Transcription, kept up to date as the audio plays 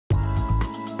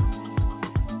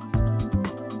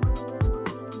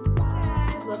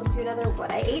another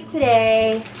what I ate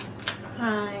today.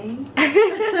 Hi.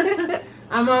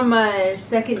 I'm on my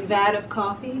second vat of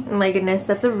coffee. Oh my goodness,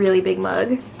 that's a really big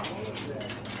mug.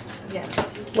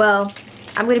 Yes. Well,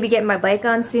 I'm gonna be getting my bike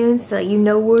on soon, so you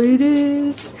know what it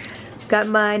is. Got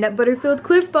my nut butter filled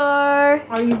Cliff Bar.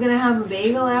 Are you gonna have a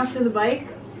bagel after the bike?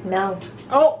 No.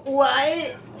 Oh,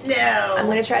 what? No. I'm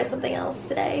gonna try something else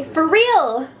today. For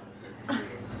real!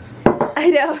 I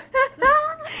know.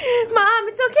 Mom,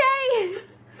 it's okay.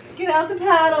 Get out the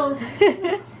paddles.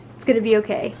 It's gonna be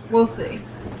okay. We'll see.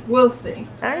 We'll see.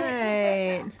 All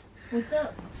right. What's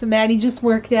up? So Maddie just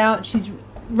worked out. She's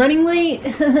running late.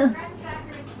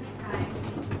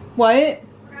 What?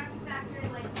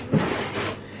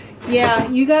 Yeah,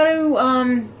 you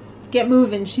gotta get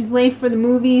moving. She's late for the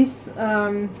movies.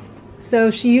 So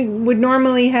she would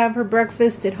normally have her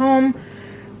breakfast at home,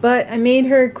 but I made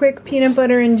her a quick peanut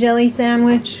butter and jelly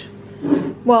sandwich.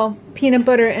 Well, peanut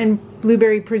butter and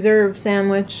blueberry preserve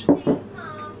sandwich.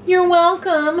 You're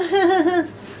welcome.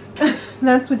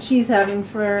 That's what she's having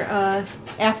for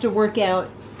after workout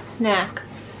snack.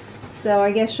 So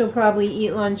I guess she'll probably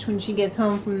eat lunch when she gets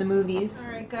home from the movies.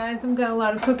 Alright guys, I've got a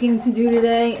lot of cooking to do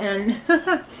today, and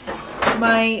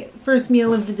my first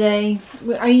meal of the day,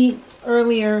 I eat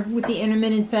earlier with the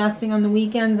intermittent fasting on the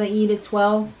weekends. I eat at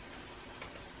 12.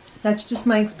 That's just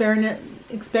my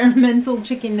experimental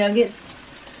chicken nuggets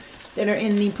that are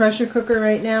in the pressure cooker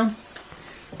right now.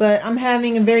 But I'm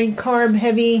having a very carb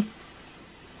heavy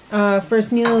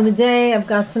first meal of the day. I've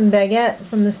got some baguette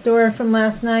from the store from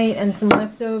last night and some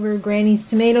leftover Granny's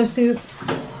tomato soup.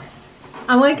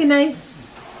 I like a nice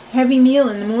heavy meal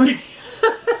in the morning.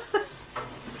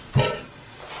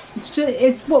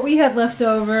 It's what we had left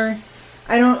over.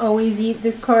 I don't always eat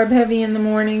this carb heavy in the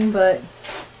morning, but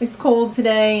it's cold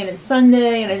today and it's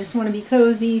Sunday and I just want to be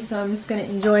cozy, so I'm just going to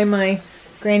enjoy my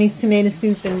Granny's tomato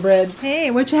soup and bread.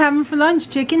 Hey, what you having for lunch,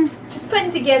 chicken? Just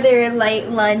putting together a light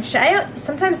lunch. I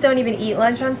sometimes don't even eat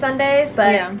lunch on Sundays,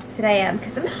 but yeah, today I am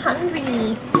because I'm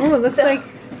hungry. Oh, it looks like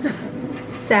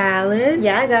salad.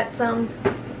 Yeah, I got some.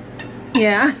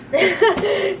 Yeah.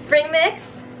 Spring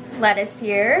mix, lettuce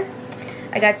here.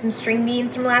 I got some string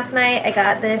beans from last night. I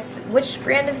got this, which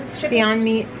brand is this chicken? Beyond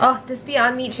Meat. Oh, this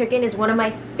Beyond Meat chicken is one of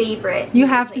my favorite. You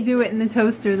have to do it in the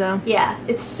toaster though. Yeah,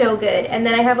 it's so good. And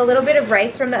then I have a little bit of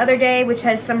rice from the other day, which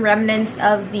has some remnants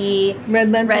of the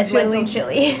red lentil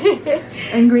chili.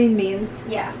 And green beans.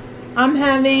 Yeah. I'm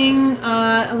having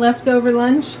a leftover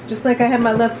lunch, just like I had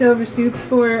my leftover soup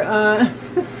for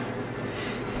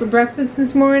for breakfast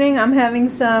this morning. I'm having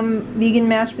some vegan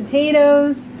mashed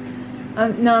potatoes.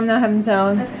 No, I'm not having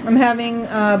salad. Okay. I'm having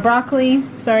broccoli.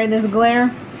 Sorry, there's a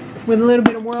glare. With a little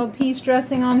bit of world peace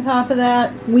dressing on top of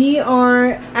that. We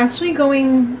are actually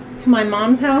going to my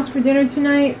mom's house for dinner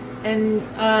tonight, and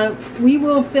we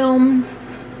will film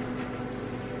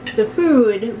the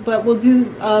food, but we'll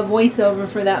do a voiceover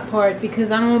for that part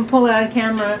because I don't want to pull out a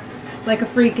camera like a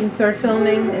freak and start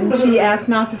filming, and she asked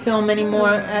not to film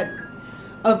anymore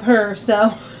of her,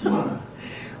 so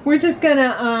we're just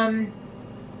gonna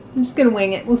I'm just gonna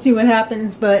wing it. We'll see what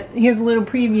happens, but here's a little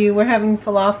preview. We're having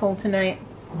falafel tonight.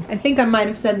 I think I might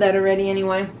have said that already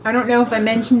anyway. I don't know if I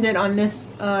mentioned it on this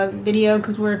video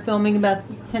because we're filming about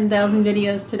 10,000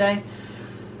 videos today.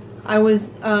 I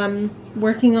was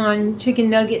working on chicken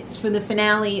nuggets for the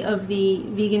finale of the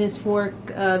Veganuary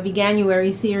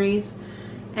Veganuary series,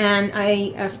 and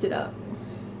I effed it up.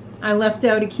 I left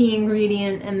out a key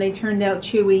ingredient and they turned out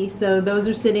chewy, so those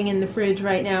are sitting in the fridge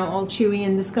right now, all chewy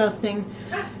and disgusting.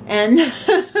 And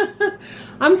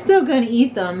I'm still going to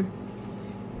eat them,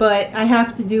 but I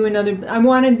have to do another, I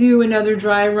want to do another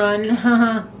dry run,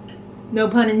 no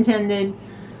pun intended,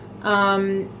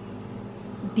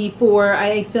 before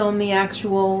I film the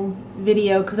actual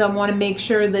video, because I want to make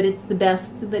sure that it's the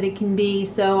best that it can be.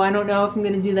 So I don't know if I'm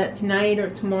going to do that tonight or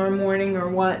tomorrow morning or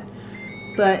what,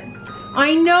 but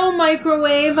I know,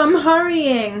 microwave, I'm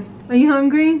hurrying. Are you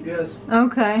hungry? Yes.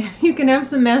 Okay, you can have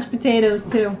some mashed potatoes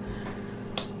too.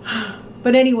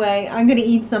 But anyway, I'm gonna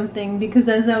eat something because,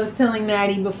 as I was telling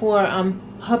Maddie before, I'm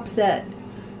upset,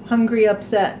 hungry,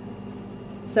 upset.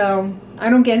 So I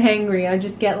don't get hangry, I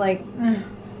just get like, Yeah,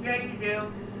 you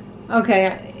do.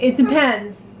 Okay, it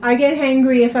depends. I get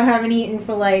hangry if I haven't eaten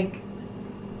for like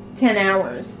 10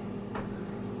 hours.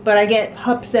 But I get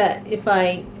upset if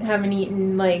I haven't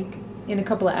eaten like in a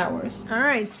couple of hours.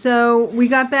 Alright, so we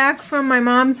got back from my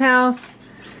mom's house.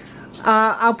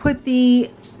 I'll put the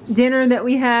dinner that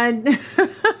we had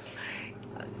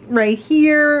right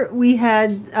here. We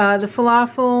had the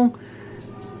falafel.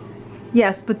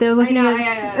 Yes, but they're looking at...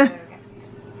 Okay.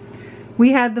 We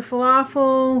had the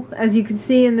falafel, as you can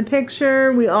see in the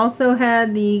picture. We also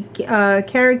had the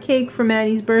carrot cake for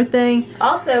Maddie's birthday.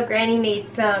 Also, Granny made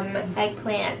some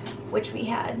eggplant, which we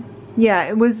had. Yeah,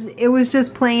 it was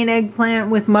just plain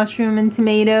eggplant with mushroom and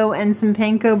tomato and some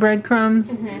panko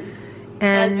breadcrumbs. And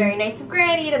that was very nice of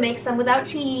Granny to make some without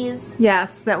cheese.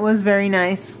 Yes, that was very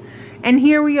nice. And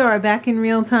here we are back in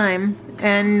real time.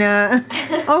 And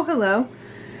oh, hello.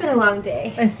 It's been a long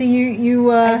day. I see you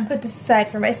I put this aside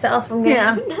for myself. I'm gonna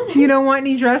have another. You don't want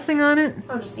any dressing on it?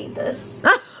 I'll just eat this.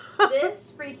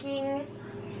 This freaking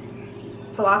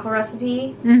falafel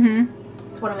recipe.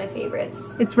 It's one of my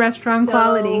favorites. It's restaurant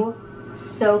quality.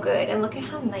 So good. And look at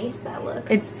how nice that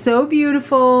looks. It's so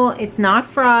beautiful. It's not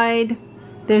fried.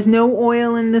 There's no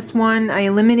oil in this one. I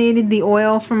eliminated the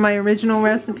oil from my original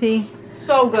recipe.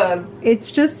 So good.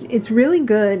 It's really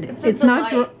good. It's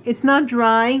not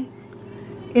dry.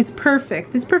 It's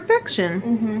perfect. It's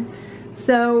perfection.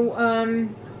 So,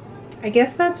 I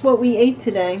guess that's what we ate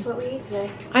today. That's what we ate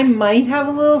today. I might have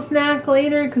a little snack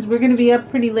later because we're going to be up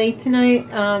pretty late tonight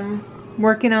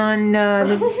working on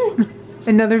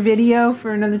another video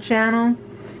for another channel.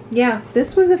 Yeah,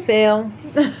 this was a fail.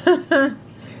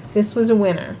 This was a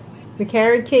winner. The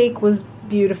carrot cake was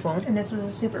beautiful. And this was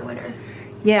a super winner.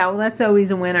 Yeah, well, that's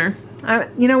always a winner.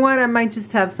 You know what? I might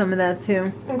just have some of that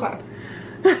too. Okay.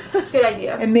 Good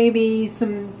idea. And maybe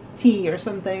some tea or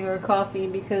something or coffee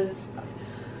because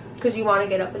you want to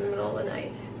get up in the middle of the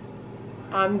night.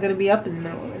 I'm going to be up in the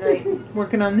middle of the night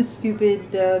working on this stupid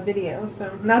video.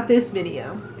 So, not this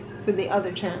video, for the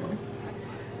other channel.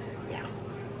 Yeah.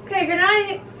 Okay, good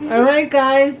night. Alright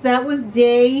guys, that was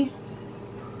day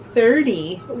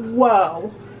 30.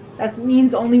 Whoa. That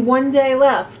means only one day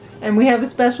left. And we have a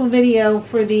special video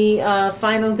for the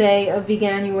final day of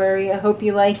Veganuary. I hope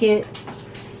you like it.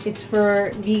 It's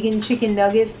for vegan chicken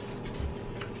nuggets.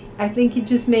 I think it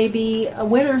just may be a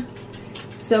winner.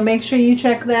 So make sure you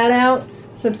check that out.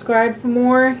 Subscribe for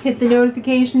more. Hit the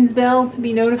notifications bell to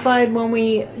be notified when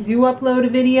we do upload a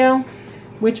video.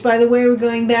 Which, by the way, we're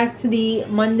going back to the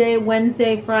Monday,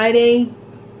 Wednesday, Friday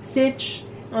sitch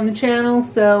on the channel.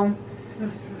 So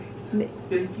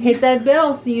hit that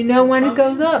bell so you know when it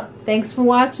goes up. Thanks for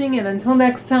watching, and until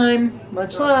next time,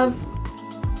 much love.